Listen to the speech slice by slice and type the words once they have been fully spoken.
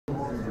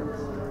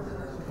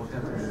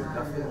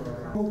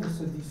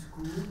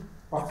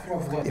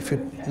If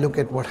you look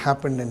at what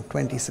happened in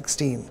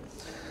 2016,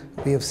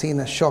 we have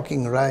seen a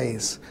shocking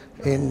rise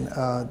in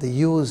the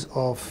use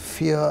of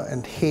fear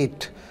and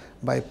hate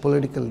by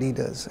political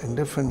leaders in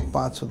different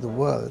parts of the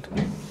world,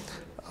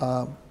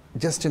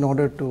 just in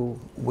order to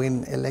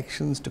win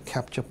elections, to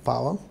capture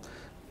power.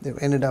 They've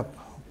ended up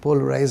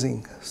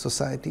polarizing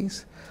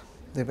societies.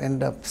 They've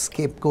ended up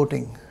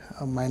scapegoating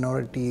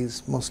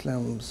minorities,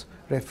 Muslims,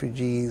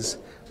 refugees,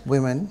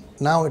 women.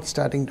 Now it's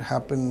starting to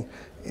happen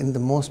in the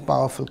most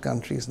powerful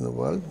countries in the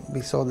world.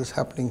 We saw this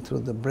happening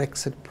through the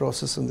Brexit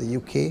process in the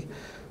UK,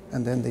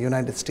 and then the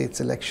United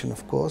States election,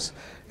 of course.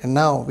 And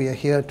now we are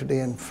here today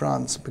in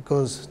France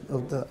because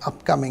of the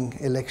upcoming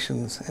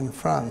elections in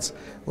France,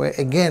 where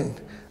again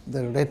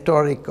the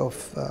rhetoric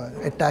of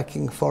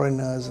attacking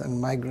foreigners and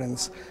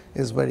migrants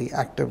is very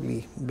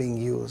actively being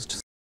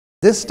used.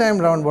 This time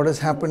around, what has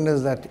happened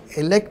is that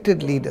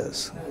elected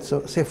leaders,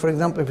 so say for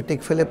example if you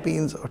take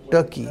Philippines or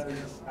Turkey,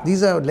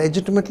 these are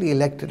legitimately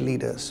elected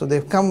leaders. So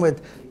they've come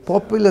with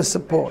popular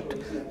support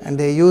and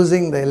they're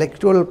using the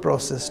electoral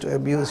process to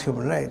abuse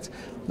human rights.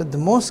 But the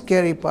most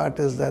scary part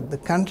is that the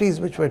countries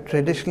which were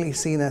traditionally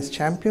seen as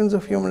champions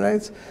of human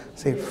rights,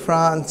 say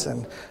France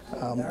and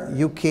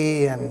UK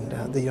and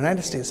the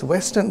United States,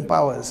 Western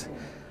powers,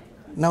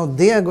 now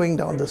they are going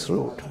down this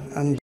route.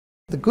 And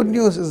the good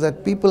news is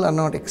that people are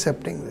not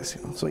accepting this.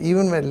 So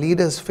even where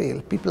leaders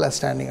fail, people are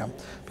standing up.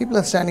 People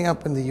are standing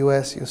up in the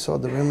US. You saw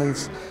the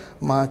women's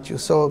march. You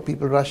saw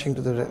people rushing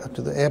to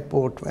the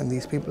airport when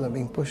these people are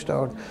being pushed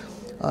out.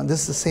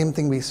 This is the same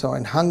thing we saw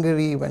in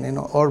Hungary when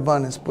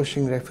Orban is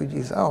pushing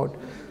refugees out.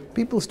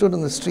 People stood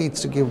on the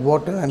streets to give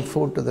water and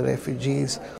food to the refugees.